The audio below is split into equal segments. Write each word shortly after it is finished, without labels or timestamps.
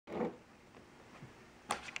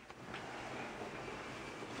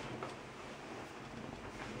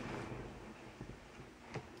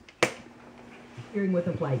interfering with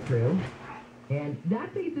a flight crew, and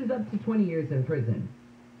that faces up to 20 years in prison.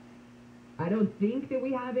 I don't think that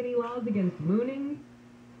we have any laws against mooning,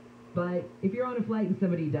 but if you're on a flight and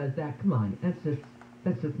somebody does that, come on, that's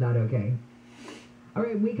just not okay. All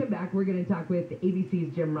right, when we come back, we're going to talk with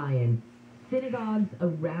ABC's Jim Ryan. Synagogues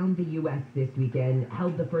around the U.S. this weekend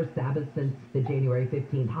held the first Sabbath since the January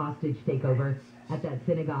 15th hostage takeover at that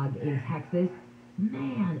synagogue in Texas.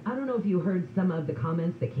 Man, I don't know if you heard some of the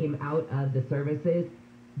comments that came out of the services.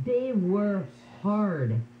 They were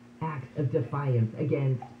hard acts of defiance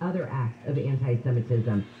against other acts of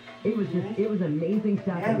anti-Semitism. It was amazing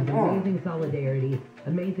stuff. It was amazing solidarity,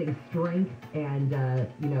 amazing strength, and,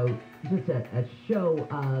 just a show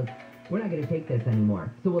of, we're not going to take this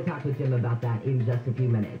anymore. So we'll talk with Jim about that in just a few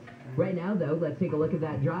minutes. Right now, though, let's take a look at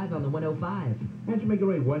that drive on the 105. As you make your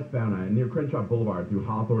way westbound near Crenshaw Boulevard through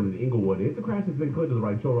Hawthorne and Inglewood, if the crash has been cleared to the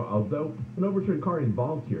right shoulder, although an overturned car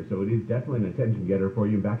involved here, so it is definitely an attention getter for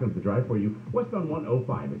you and backing up the drive for you. Westbound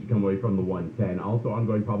 105 as you come away from the 110. Also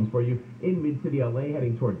ongoing problems for you in Mid-City LA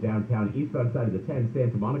heading toward downtown, eastbound side of the 10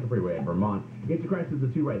 Santa Monica Freeway at Vermont. If the crash is the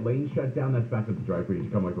two right lanes shut down, that's back up the drive for you as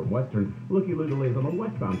you come away from Western. Looky-loo delays on the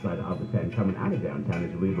westbound side of the 10 coming out of downtown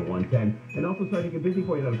as you leave the 110. And also starting to get busy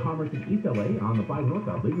for you down Commerce in East LA on the 5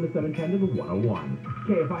 northbound, leaving the 710 to the 101.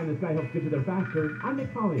 KFI in the sky helps get you there faster. I'm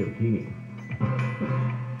Nick Poliokini.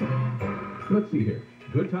 Let's see here.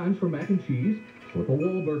 Good times for mac and cheese. Slip a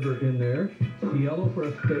Wahlburger in there. Cielo for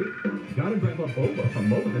a steak. Gotta grab a boba from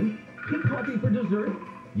Mosin. Get coffee for dessert.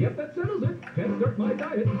 Yep, that settles it. Can't start my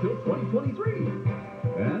diet until 2023.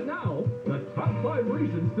 And now, the top 5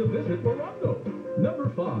 reasons to visit Morongo. Number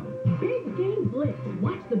 5. Big Game Blitz.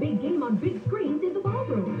 Watch the big game on big screens in the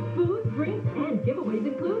ballroom. Food, drinks, and giveaways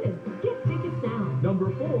included. Get tickets now.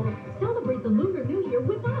 Number 4. Celebrate the Lunar New Year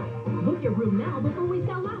with us. Book your room now before we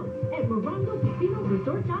sell out at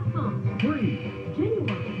MorongoCasinoResort.com. 3.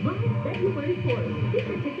 Genuine live February 4th. Get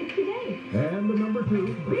your tickets today. And the number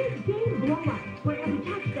 2. Big Game Blowout. For every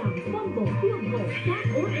touchdown, fumble, field goal, sack,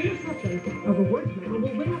 or interception, a rewards member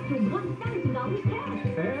will win up to $1,000 cash.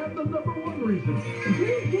 And the number 1 reason.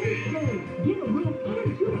 Big Game Play. Get a room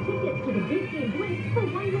and 2 tickets to the Big Game Blitz for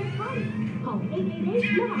one low price. Call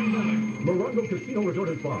 888-MORONGO. Morongo Casino Resort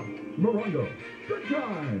and Spa. Morongo. Good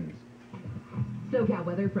times. SoCal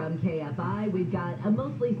weather from KFI. We've got a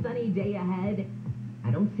mostly sunny day ahead. I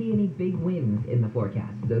don't see any big winds in the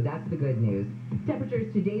forecast, so that's the good news.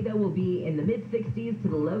 Temperatures today, though, will be in the mid-60s to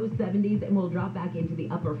the low 70s, and will drop back into the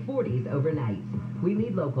upper 40s overnight. We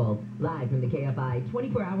lead local, live from the KFI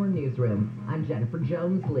 24-hour newsroom. I'm Jennifer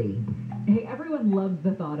Jones-Lee. Hey, everyone loves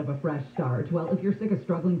the thought of a fresh start. Well, if you're sick of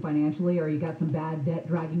struggling financially or you got some bad debt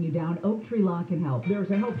dragging you down, Oak Tree Law can help.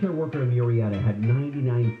 There's a healthcare worker in Murrieta had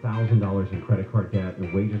 $99,000 in credit card debt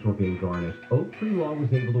and wages were being garnished. Oak Tree Law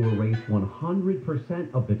was able to erase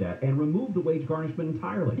 100% of the debt and remove the wage garnishment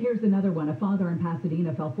entirely. Here's another one. A father in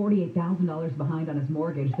Pasadena fell $48,000 behind on his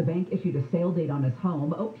mortgage. The bank issued a sale date on his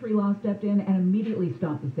home. Oak Tree Law stepped in and immediately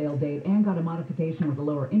stopped the sale date and got a modification with a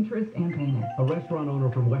lower interest and payment. A restaurant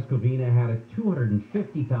owner from West Covina had a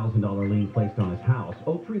 $250,000 lien placed on his house.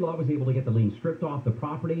 Oak Tree Law was able to get the lien stripped off the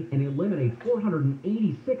property and eliminate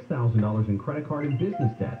 $486,000 in credit card and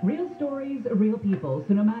business debt. Real stories, real people.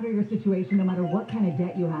 So no matter your situation, no matter what kind of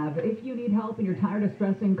debt you have, if you need help and you're tired of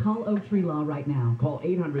stressing, call Oak Tree Law right now. Call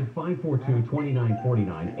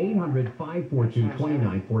 800-542-2949.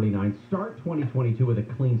 800-542-2949. Start 2022 with a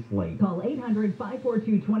clean slate. Call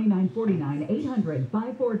 800-542-2949.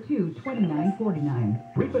 800-542-2949.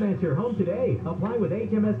 Refinance your home today. Apply with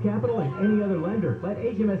HMS Capital and any other lender. Let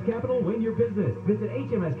HMS Capital win your business. Visit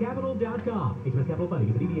HMSCapital.com. HMS Capital Funding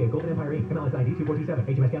is a DBA Golden Empire Inc. MLS ID 2427.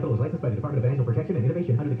 HMS Capital is licensed by the Department of Financial Protection and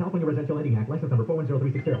Innovation under the California Residential Lending Act. License number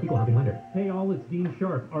 410360. Equal housing lender. Hey all, it's Dean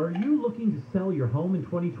Sharp. Are you looking to sell your home in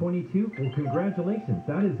 2022? Well, congratulations.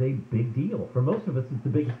 That is a big deal. For most of us, it's the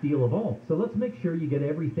biggest deal of all. So let's make sure you get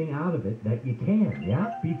everything out of it that you can,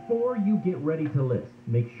 yeah? Before you get ready to list,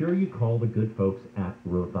 make sure you call the good folks at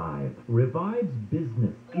Revive. Revive's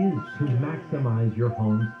business is to maximize your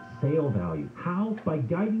home's sale value. How? By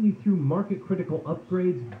guiding you through market-critical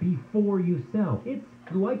upgrades before you sell. It's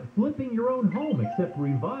like flipping your own home, except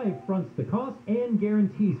Revive fronts the cost and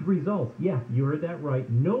guarantees results. Yeah, you heard that right.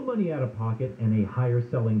 No money out of pocket and a higher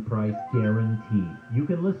selling price guaranteed. You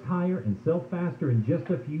can list higher and sell faster in just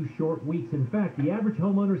a few short weeks. In fact, the average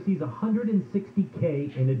homeowner sees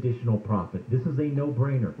 $160K in additional profit. This is a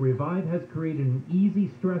no-brainer. Revive has created an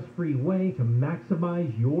easy, stress-free way to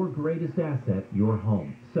maximize your greatest asset, your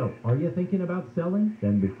home. So, are you thinking about selling?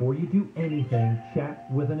 Then before you do anything, chat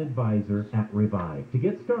with an advisor at Revive. To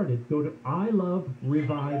get started, go to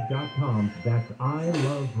iloverevive.com. That's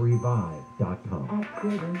iloverevive.com.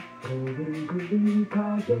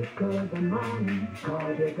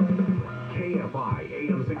 KFI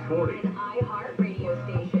AM 640. An iHeart radio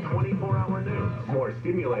station. 24-hour news. More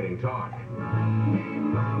stimulating talk.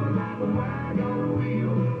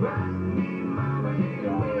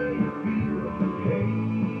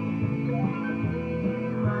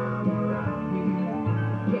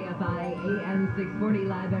 KFI AM 640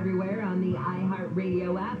 live everywhere on the iHeart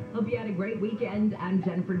Radio app. Hope you had a great weekend. I'm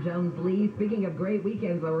Jennifer Jones-Lee. Speaking of great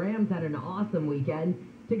weekends, the Rams had an awesome weekend.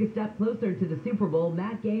 Took a step closer to the Super Bowl.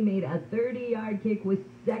 Matt Gay made a 30-yard kick with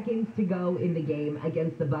seconds to go in the game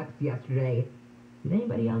against the Bucs yesterday. Did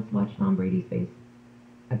anybody else watch Tom Brady's face?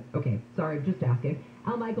 Okay, sorry, just asking.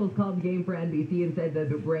 Al Michaels called the game for NBC and said that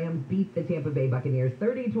the Rams beat the Tampa Bay Buccaneers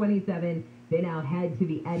 30-27. They now head to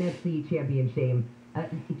the NFC championship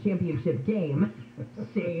game.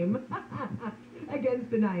 Shame. Against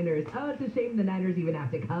the Niners. Oh, it's a shame the Niners even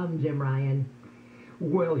have to come, Jim Ryan.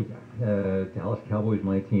 Well, yeah, Dallas Cowboys,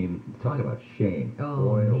 my team. Talk about shame. Oh,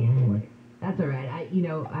 boy, man. oh boy. That's all right. I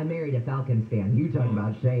married a Falcons fan. You talk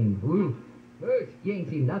about shame. Ooh. You ain't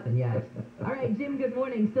seen nothing yet. All right, Jim, good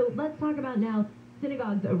morning. So let's talk about now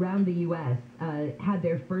synagogues around the U.S. Had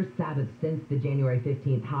their first Sabbath since the January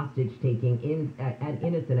 15th hostage-taking in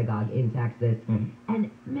a synagogue in Texas. Mm-hmm.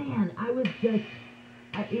 And, man, I was just...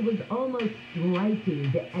 it was almost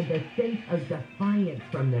striking, the sense of defiance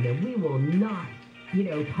from them, and we will not,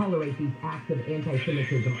 tolerate these acts of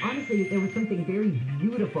anti-Semitism. Honestly, there was something very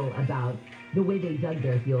beautiful about the way they dug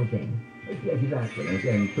their heels in. Yeah, exactly,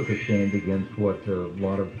 and took a stand against what a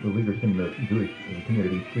lot of the leaders in the Jewish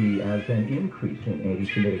community see as an increase in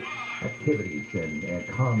anti-Semitic activities and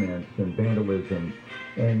comments and vandalism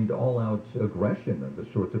and all-out aggression of the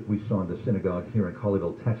sort that we saw in the synagogue here in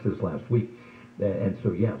Colleyville, Texas last week. And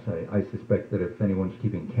so, yes, I suspect that if anyone's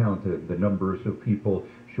keeping count of the numbers of people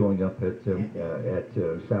showing up at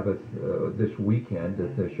Sabbath this weekend,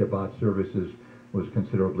 that the Shabbat services was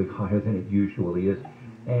considerably higher than it usually is.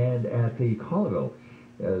 And at the Colleyville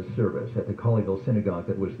service, at the Colleyville synagogue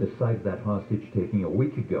that was the site of that hostage-taking a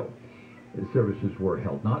week ago, the services were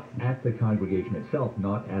held not at the congregation itself,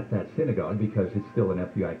 not at that synagogue, because it's still an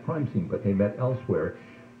FBI crime scene, but they met elsewhere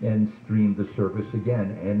and streamed the service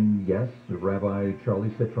again. And yes, Rabbi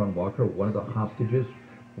Charlie Citron Walker, one of the hostages,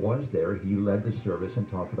 was there. He led the service and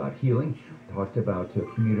talked about healing, talked about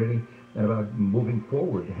community, and about moving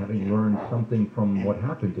forward, having learned something from what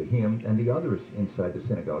happened to him and the others inside the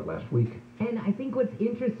synagogue last week. And I think what's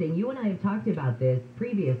interesting, you and I have talked about this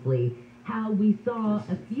previously, how we saw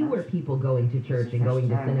fewer people going to church and going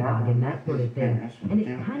to synagogue and that sort of thing. And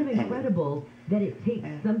it's kind of incredible that it takes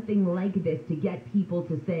something like this to get people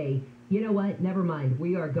to say, you know what, never mind,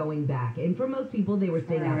 we are going back. And for most people, they were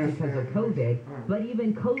staying out because of COVID, but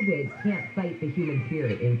even COVID can't fight the human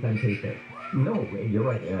spirit in some cases. No, you're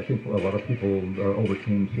right. And I think a lot of people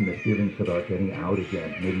overcame some misgivings about getting out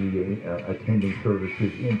again, maybe attending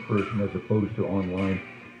services in person as opposed to online.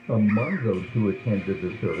 Among those who attended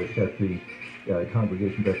the service at the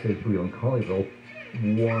Congregation Beth Israel in Colleyville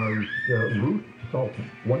was Ruth Salton,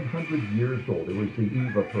 100 years old. It was the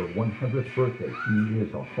eve of her 100th birthday. She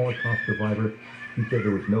is a Holocaust survivor. She said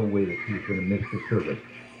there was no way that she was going to miss the service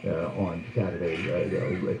on Saturday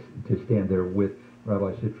to stand there with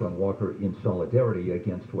Rabbi Citron Walker in solidarity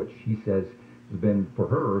against what she says has been, for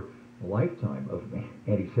her, a lifetime of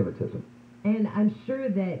anti-Semitism. And I'm sure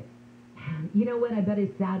that, you know what, I bet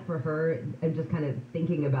it's sad for her. I'm just kind of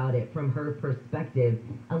thinking about it from her perspective,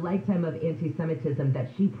 a lifetime of anti-Semitism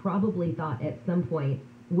that she probably thought at some point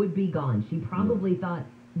would be gone. She probably thought,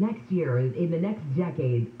 next year, in the next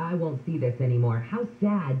decade, I won't see this anymore. How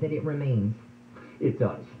sad that it remains. It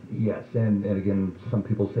does, yes. And again, some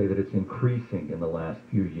people say that it's increasing in the last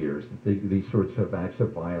few years. These sorts of acts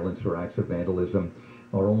of violence or acts of vandalism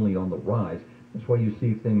are only on the rise. That's why you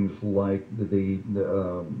see things like the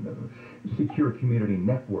Secure Community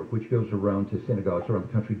Network, which goes around to synagogues around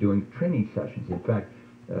the country doing training sessions. In fact,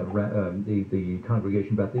 the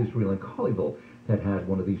Congregation Beth Israel in Colleyville had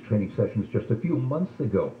one of these training sessions just a few months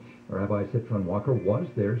ago. Rabbi Citron Walker was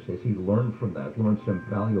there, says he learned from that, learned some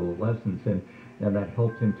valuable lessons, and that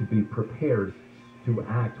helped him to be prepared to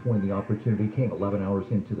act when the opportunity came. 11 hours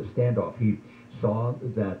into the standoff, he saw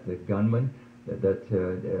that the gunman, that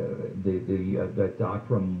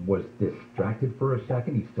Dockram was distracted for a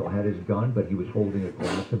second. He still had his gun, but he was holding a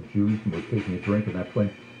glass of juice and was taking a drink, and that's when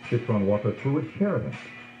Citron Walker threw a chair at him.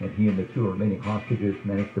 And he and the two remaining hostages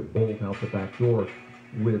managed to bolt out the back door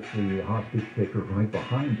with the hostage taker right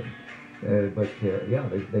behind them. Yeah,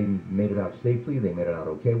 they made it out safely. They made it out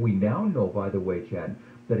okay. We now know, by the way, Chad,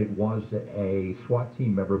 that it was a SWAT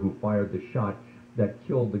team member who fired the shot that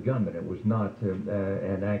killed the gunman. It was not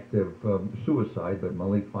an act of suicide, but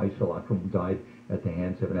Malik Faisal Akram died at the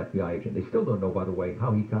hands of an FBI agent. They still don't know, by the way,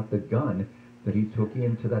 how he got the gun that he took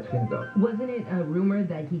into that synagogue. Wasn't it a rumor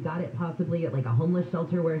that he got it possibly at like a homeless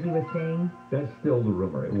shelter where he was staying? That's still the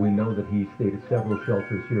rumor. We know that he stayed at several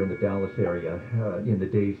shelters here in the Dallas area in the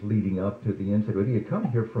days leading up to the incident. He had come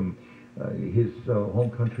here from his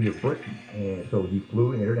home country of Britain, and so he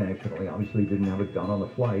flew internationally. Obviously didn't have a gun on the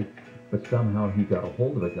flight, but somehow he got a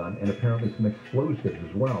hold of a gun and apparently some explosives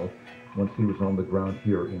as well once he was on the ground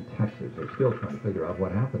here in Texas. They're still trying to figure out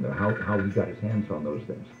what happened there, how he got his hands on those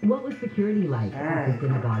things. What was security like at the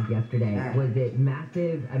synagogue yesterday? Was it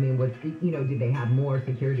massive? I mean, did they have more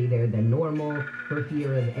security there than normal for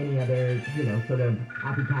fear of any other, sort of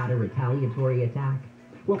copycat or retaliatory attack?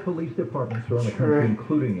 Well, police departments around the country,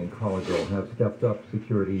 including in Colorado, have stepped up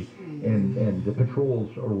security and the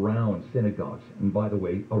patrols around synagogues, and by the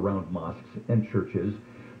way, around mosques and churches,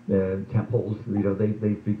 temples.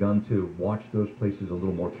 They've begun to watch those places a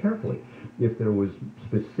little more carefully. If there was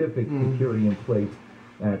specific security in place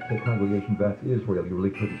at the Congregation Beth Israel, you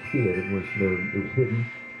really couldn't see it. It was hidden.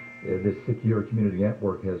 This Secure Community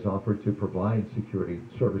Network has offered to provide security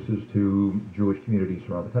services to Jewish communities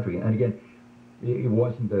around the country. And again,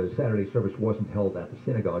 the Saturday service wasn't held at the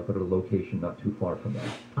synagogue, but at a location not too far from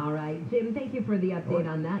there. All right, Jim, thank you for the update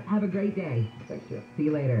on that. Have a great day. Thanks, Jim. See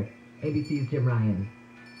you later. ABC's Jim Ryan.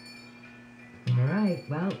 All right,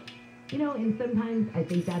 well, and sometimes I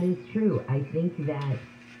think that is true. I think that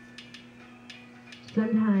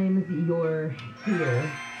sometimes your fear,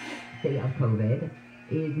 say, of COVID,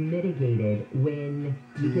 is mitigated when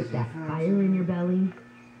you get that fire in your belly.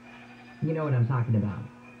 You know what I'm talking about.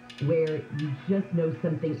 Where you just know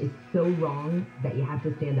something is so wrong that you have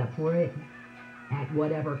to stand up for it at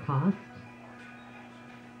whatever cost.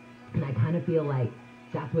 And I kind of feel like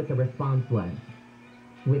that's what the response was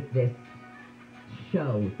with this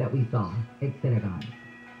show that we saw at synagogue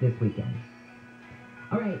this weekend.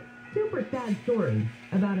 All right, super sad story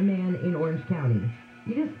about a man in Orange County.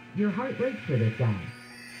 Your heart breaks for this guy.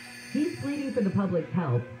 He's pleading for the public's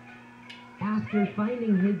help after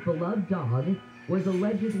finding his beloved dog was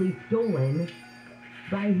allegedly stolen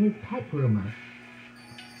by his pet groomer.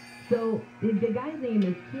 So, the guy's name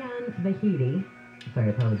is Kian Vahidi. Sorry,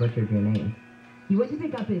 I probably butchered your name. He went to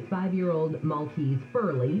pick up his 5-year-old Maltese,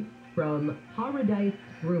 Furley, from Paradise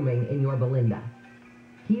Grooming in Yorba Linda.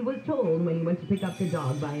 He was told when he went to pick up the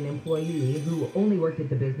dog by an employee who only worked at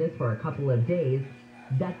the business for a couple of days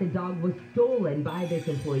that the dog was stolen by this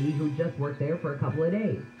employee who just worked there for a couple of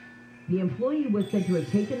days. The employee was said to have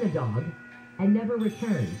taken the dog and never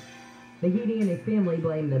returned. Vahidi and his family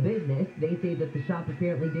blame the business. They say that the shop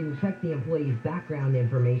apparently didn't check the employee's background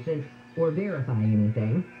information or verify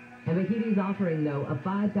anything. And Vahidi's offering, though, a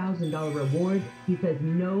 $5,000 reward. He says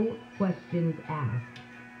no questions asked.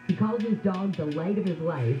 He calls his dog the light of his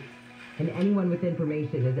life, and anyone with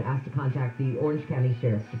information is asked to contact the Orange County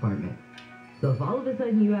Sheriff's Department. So if all of a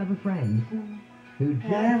sudden you have a friend who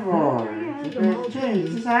just has a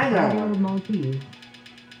Maltese, 5-year-old Maltese,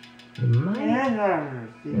 you might,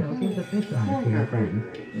 give the fish eye to your friend.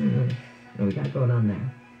 What we got going on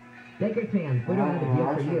there? Lakers fans, we don't have a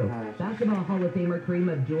deal for you. Basketball Hall of Famer Kareem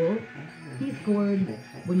Abdul, he scored,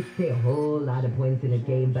 wouldn't say a whole lot of points in a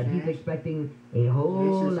game, but he's expecting a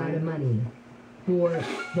whole lot of money for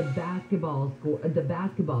the basketball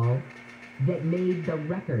that made the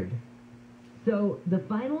record. So the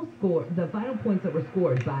final points that were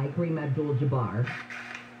scored by Kareem Abdul-Jabbar,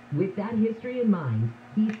 with that history in mind,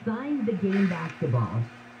 he signed the game basketball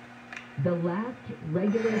the last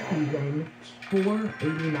regular season for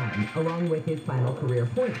 89, along with his final career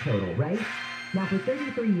point total, right? Now, for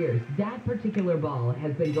 33 years, that particular ball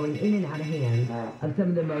has been going in and out of hands of some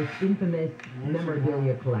of the most infamous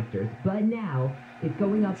memorabilia collectors. But now, it's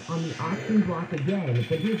going up on the auction block again.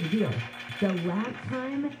 But here's the deal. The last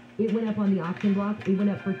time it went up on the auction block, it went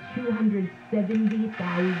up for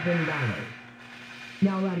 $270,000.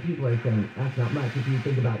 Now, a lot of people are saying that's not much if you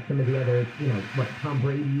think about some of the other, Tom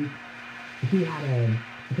Brady. I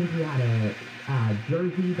think he had a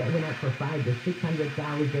jersey that went up for $500,000 to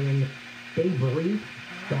 $600,000. Babe Ruth,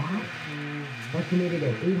 that estimated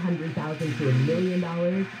at $800,000 to $1 million.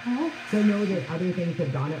 So know that other things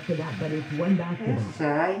have gone up for that, but it's one basketball.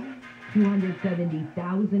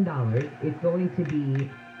 $270,000. It's going to be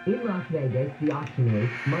in Las Vegas. The auction is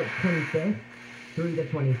March 25th through the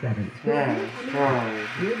 27th. So,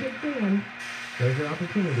 you're a big fan. There's your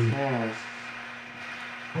opportunity.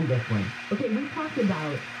 on this one. Okay, we talked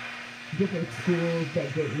about different schools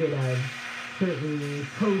that get rid of certain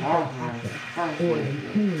codes of ethics, or they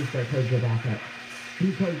change their codes of ethics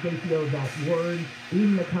because they feel that words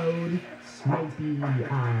in the code might be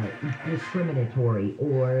discriminatory,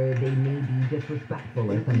 or they may be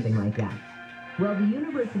disrespectful, or something like that. Well, the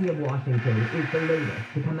University of Washington is the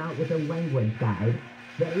latest to come out with a language guide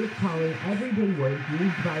that is calling everyday words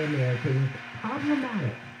used by Americans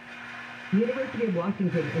problematic. The University of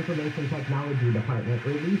Washington Information Technology Department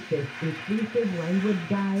released this inclusive language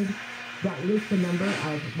guide that lists a number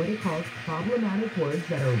of what it calls problematic words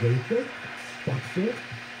that are racist, sexist,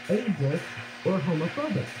 ageist, or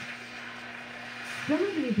homophobic. Some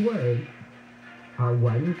of these words are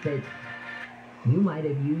ones that you might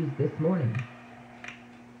have used this morning.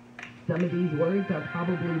 Some of these words are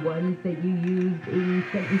probably ones that you used in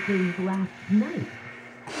sentences last night.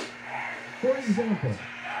 For example,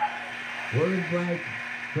 words like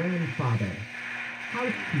grandfather,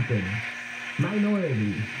 housekeeping,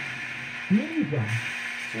 minority, ninja,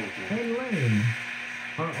 and lame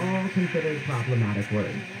are all considered problematic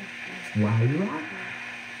words. Why, you ask?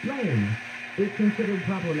 Lame is considered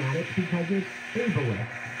problematic because it's ableist.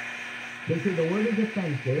 They say the word is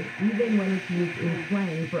offensive even when it's used in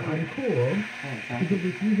slang for uncool because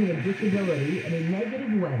it's using a disability in a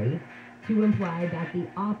negative way to imply that the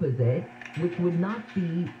opposite, which would not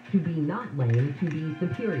be to be not lame, to be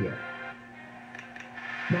superior.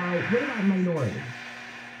 Now, what about minority?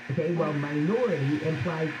 Okay, well, minority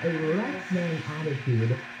implies a less than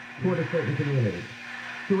attitude toward a certain community.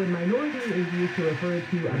 So when minority is used to refer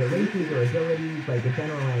to other races or abilities, like a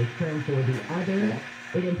generalized term for the other,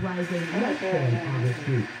 it implies a less than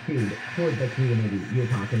attitude toward the community you're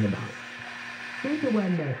talking about. Here's the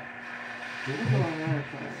one that...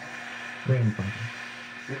 grandfather.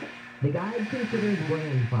 The guide considers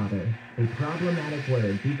grandfather a problematic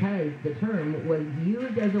word because the term was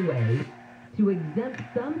used as a way to exempt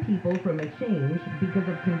some people from a change because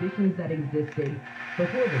of conditions that existed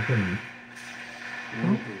before the change.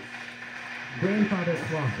 Grandfather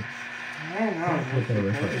clause. That's what they're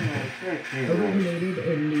referring to. Originated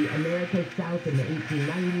in the America's South in the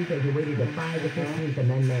 1890s as a way to defy the 15th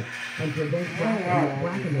Amendment and prevent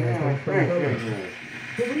black Americans from voting.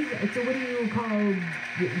 So what do you call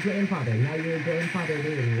grandfather? Now you're grandfathered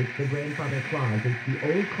in. It's the grandfather clause. It's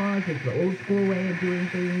the old clause. It's the old school way of doing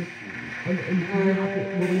things. And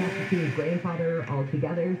we have to choose grandfather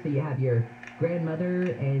altogether. So you have your grandmother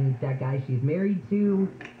and that guy she's married to.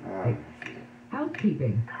 Like,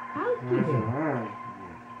 housekeeping.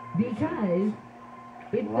 Because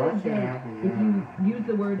it says that if you use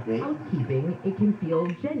the word housekeeping, it can feel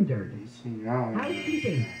gendered.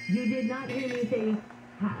 Housekeeping. You did not hear me say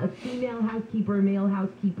a female housekeeper, male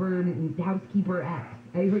housekeeper, housekeeper X.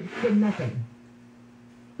 I said nothing.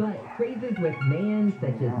 But phrases with man,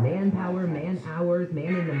 such as manpower, man hours,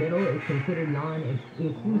 man in the middle, is considered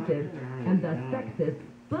non-inclusive and thus sexist.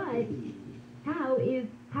 But how is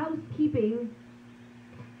housekeeping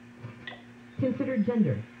considered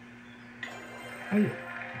gender?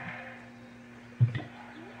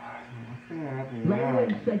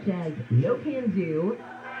 Language such as no can do,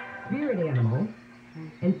 spirit animal,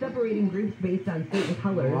 and separating groups based on certain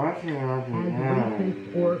colors as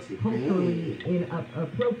racist or culturally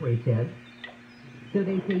inappropriative. So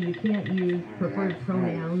they say you can't use preferred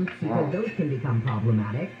pronouns because those can become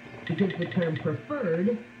problematic because the term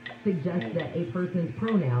preferred suggests that a person's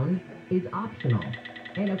pronoun is optional.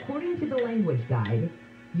 And according to the language guide,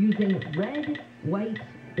 using red, white,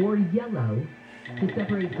 or yellow to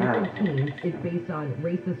separate different teams is based on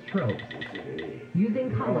racist tropes.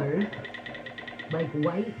 Using colors like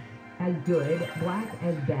white as good, black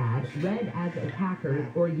as bad, red as attackers,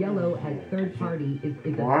 or yellow as third party is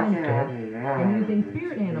offensive. And using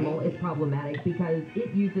spirit animal is problematic because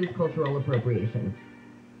it uses cultural appropriation.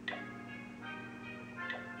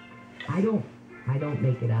 I don't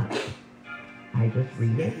make it up. I just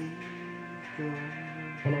read it.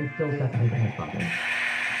 And I'm still stuck on grandfather.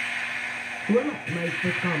 Who am I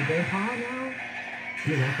supposed to call him Grandpa now?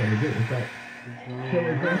 You're not going to do it, but... So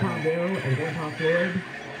was Grandpa Bill and Grandpa Floyd.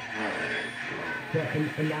 So,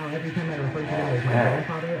 and now every time I refer to them as my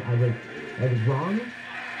grandfather, I was wrong.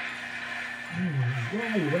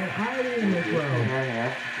 Yay, where are we in this world?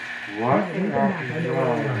 Yeah, welcome back. I know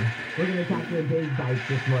where we are. We're going to talk to a big bike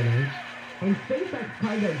this morning. And SpaceX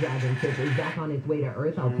cargo dragon ship is back on its way to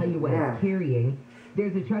Earth. I'll tell you what it's carrying.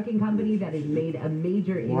 There's a trucking company that has made a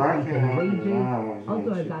major increase in wages.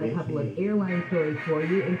 Also, I've got a couple of airline stories for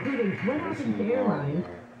you, including what happens to airlines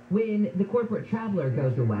when the corporate traveler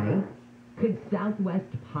goes away. Could Southwest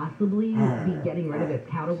possibly be getting rid of its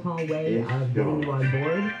cattle call way of getting you on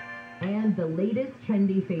board? And the latest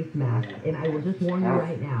trendy face mask, and I will just warn you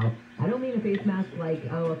right now, I don't mean a face mask like,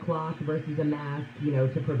 a cloth versus a mask,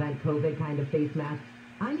 to prevent COVID kind of face mask.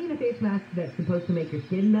 I mean a face mask that's supposed to make your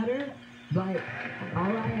skin better, but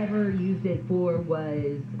all I ever used it for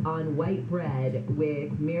was on white bread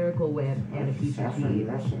with Miracle Whip and a piece of cheese.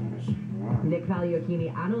 Nick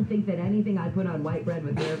Pagliocchini, I don't think that anything I put on white bread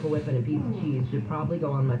with Miracle Whip and a piece of cheese should probably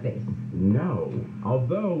go on my face. No.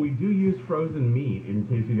 Although we do use frozen meat in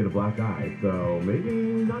case you get a black eye, so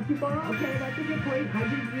maybe not too far off. Okay, that's a good point. I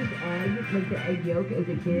did use eggs, like the egg yolk as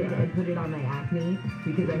a kid, and put it on my acne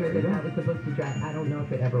because I heard that was supposed to dry. I don't know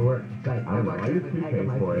if it ever worked, but I don't know. I use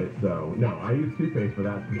toothpaste for it, so no, I use toothpaste for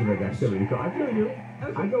that specific activity. So I feel you.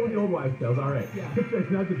 Okay. I go with the old wives' tales. All right. Yeah.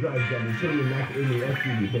 Checking out the drive down. Sitting in the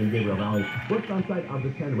SUV, San Gabriel Valley, westbound side of the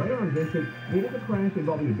 10, right around Vincent. It is a crash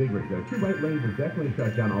involving a big rig. There are 2 right lanes are definitely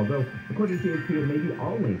shut down. Although, according to CHP, it may be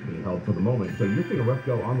all lanes being held for the moment. So you're seeing a rough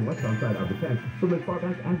go on the westbound side of the 10 from as far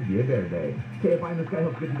back as Via Verde. KFI in the Sky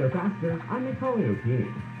helps get you there faster. I'm Nick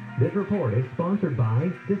Pagliocchini. This report is sponsored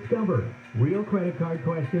by Discover. Real credit card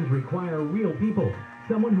questions require real people.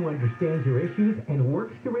 Someone who understands your issues and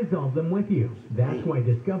works to resolve them with you. That's why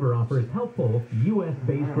Discover offers helpful,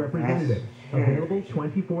 U.S.-based representatives. Available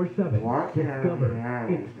 24/7. Discover.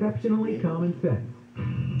 Exceptionally common sense.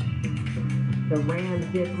 The Rams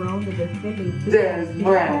dethroned the defending Super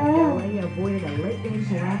Bowl champions. LA avoided a late-game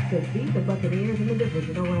collapse to beat the Buccaneers in the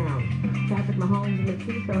divisional round. Patrick Mahomes and the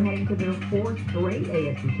Chiefs are heading to their 4th straight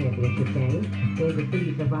AFC Championship game. Kansas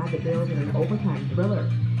City survived the Bills in an overtime thriller.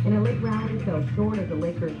 And a late rally fell short as the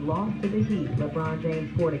Lakers lost to the Heat. LeBron James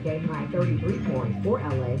scored a game-high 33 points for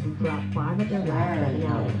LA, who dropped 5 of their last 7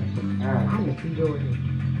 hours. I'm Missy Jordan.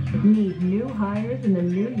 Need new hires in the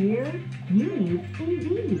new year? You need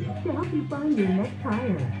Indeed to help you find your next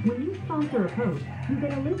hire. When you sponsor a post, you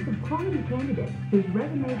get a list of quality candidates whose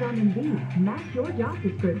resumes on Indeed match your job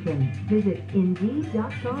description. Visit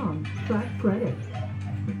Indeed.com/credits.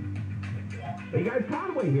 Hey guys,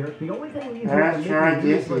 Conway here. The only thing easier than making a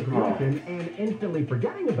new resolution and instantly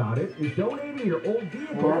forgetting about it is donating your old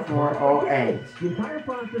vehicle. 4408. The entire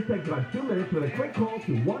process takes about 2 minutes with a quick call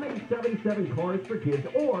to 1-877-CARS-FOR-KIDS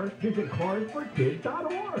or visit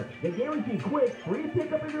carsforkids.org. They guarantee quick, free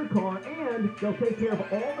pickup of your car, and they'll take care of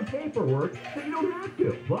all the paperwork so you don't have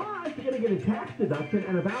to. Plus, you're going to get a tax deduction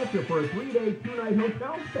and a voucher for a 3-day, 2-night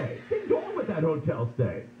hotel stay. Get going with that hotel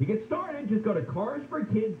stay. To get started, just go to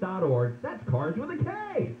carsforkids.org. That's cars with a K.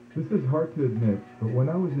 This is hard to admit, but when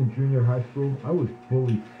I was in junior high school, I was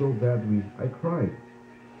bullied so badly, I cried.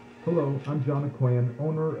 Hello, I'm John Aquan,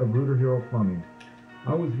 owner of Rooter Hero Plumbing.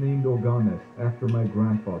 I was named Oganes after my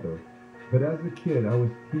grandfather, but as a kid, I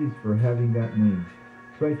was teased for having that name,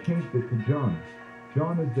 so I changed it to John.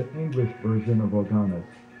 John is the English version of Oganes,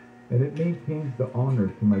 and it maintains the honor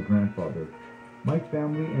to my grandfather. My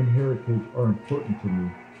family and heritage are important to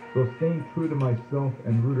me, so staying true to myself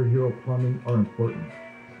and Rooter Hero Plumbing are important.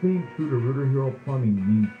 Staying true to Rooter Hero Plumbing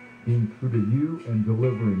means being true to you and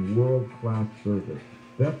delivering world-class service.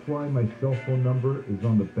 That's why my cell phone number is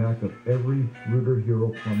on the back of every Rooter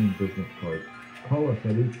Hero Plumbing business card. Call us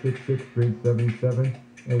at 866-77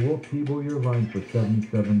 and we'll cable your line for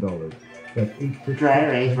 $77. That's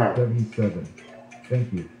 866-77.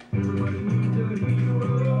 Thank you.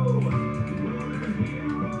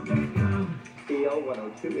 CL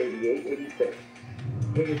 102-88-86.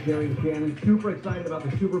 Hey, it's Jerry and Shannon. Super excited about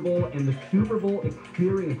the Super Bowl and the Super Bowl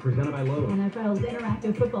experience presented by Lowe's. NFL's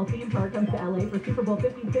interactive football theme park comes to LA for Super Bowl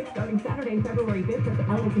 56 starting Saturday, February 5th at the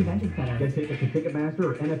LA Convention Center. Get tickets to Ticketmaster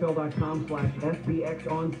or NFL.com/SBX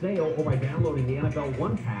on sale or by downloading the NFL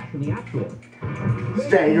One Pass in the App Store.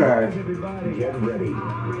 Stay good. Everybody, get ready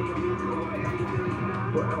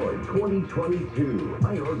for our 2022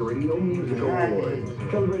 iHeartRadio Music Awards.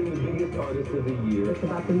 Celebrating the biggest artists of the year. It's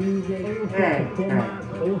about the music.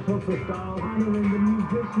 All sorts of styles, honoring the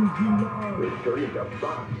musicians you love. Returning to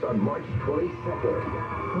Fox on March 22nd.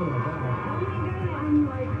 Oh my God, I'm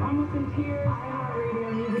like almost in tears. iHeartRadio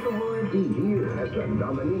Music Awards. Be here as the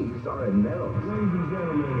nominees are announced. Ladies and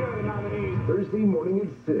gentlemen, here are the nominees. Thursday morning at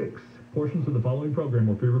 6. Portions of the following program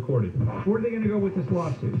were pre-recorded. Where are they going to go with this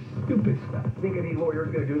lawsuit? Stupid stuff. Think any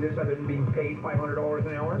lawyer's going to do this other than being paid $500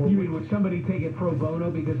 an hour? You mean, would somebody take it pro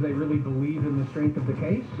bono because they really believe in the strength of the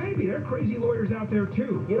case? Maybe. There are crazy lawyers out there,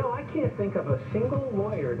 too. You know, I can't think of a single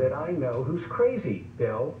lawyer that I know who's crazy,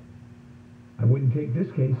 Bill. I wouldn't take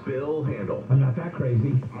this case. Bill Handel. I'm not that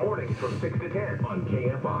crazy. Mornings from 6 to 10 on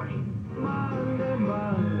KFI.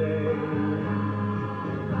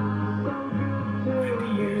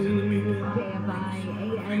 KFI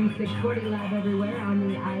AM 640 live everywhere on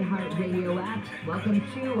the iHeartRadio app. Welcome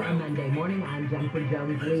to a Monday morning. I'm Jennifer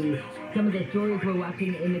Jones-Lee. Some of the stories we're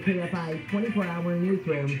watching in the KFI 24-hour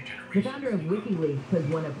newsroom. The founder of WikiLeaks has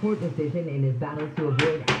won a court decision in his battle to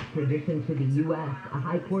avoid extradition to the U.S. A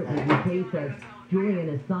high court in the UK says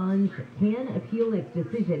Julian Assange can appeal its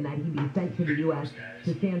decision that he be sent to the U.S.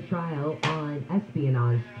 to stand trial on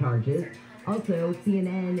espionage charges. Also,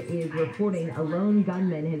 CNN is reporting a lone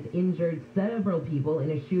gunman has injured several people in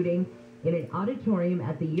a shooting in an auditorium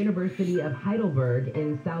at the University of Heidelberg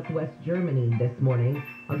in southwest Germany this morning.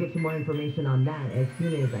 I'll get you more information on that as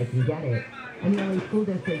soon as I can get it. And the LA School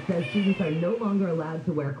District says students are no longer allowed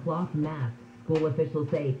to wear cloth masks. School officials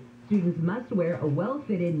say students must wear a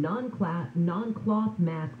well-fitted non-cloth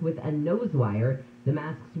mask with a nose wire. The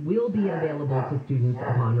masks will be available to students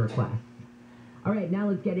upon request. All right, now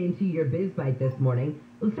let's get into your biz bite this morning.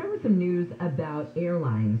 Let's start with some news about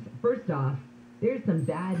airlines. First off, there's some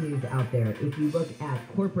bad news out there if you look at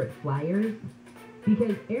corporate flyers,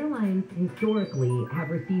 because airlines historically have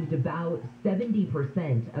received about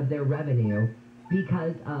 70% of their revenue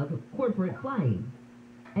because of corporate flying.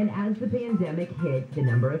 And as the pandemic hit, the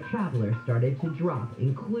number of travelers started to drop,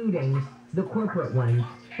 including the corporate ones,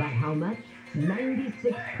 by how much?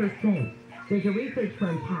 96%. There's a research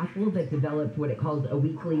firm, Castle, that developed what it calls a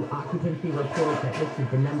weekly occupancy report that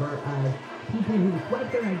listed the number of people who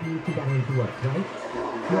swipe their IDs to get into work, right?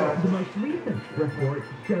 Well, the most recent report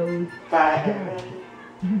shows that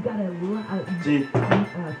you've got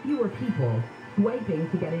fewer people swiping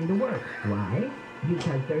to get into work. Why?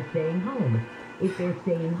 Because they're staying home. If they're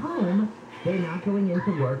staying home, they're not going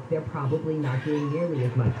into work. They're probably not doing nearly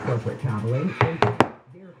as much corporate traveling.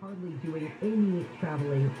 They're hardly doing any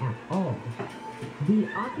traveling at all. The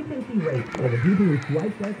occupancy rate for the people who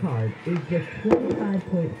swipe their card is just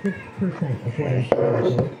 25.6% according to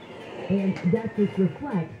Castle, and that just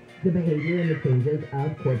reflects the behavior and the changes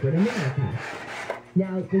of corporate America.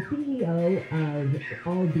 Now, the CEO of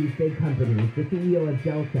all these big companies, the CEO of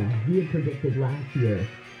Delta, he had predicted last year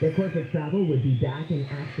that corporate travel would be back and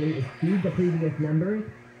actually exceed the previous numbers,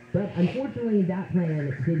 but unfortunately that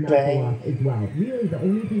plan did not go off as well. Really, the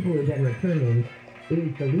only people who have been returning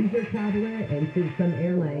is the leisure traveler, and since some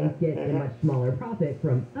airlines get a much smaller profit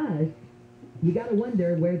from us, you gotta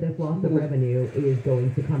wonder where this loss of revenue is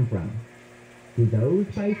going to come from. Do those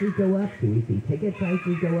prices go up? Do we see ticket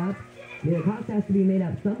prices go up? I mean, the cost has to be made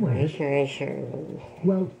up somewhere. Sure.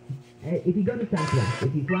 Well, if you go to Southwest,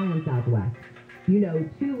 if you fly on Southwest, you know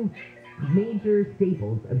two major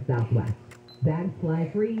staples of Southwest. Bags fly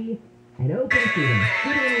free and open seating.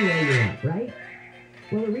 Sit anywhere you want, right?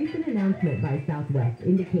 Well, a recent announcement by Southwest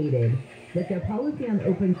indicated that their policy on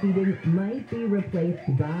open seating might be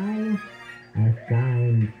replaced by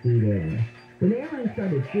assigned seating. When the airline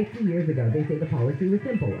started 50 years ago, they say the policy was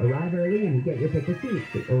simple. Arrive early and you get your pick of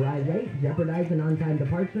seats. Arrive late, jeopardize an on-time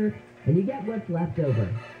departure, and you get what's left over.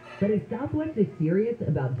 But if Southwest is serious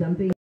about dumping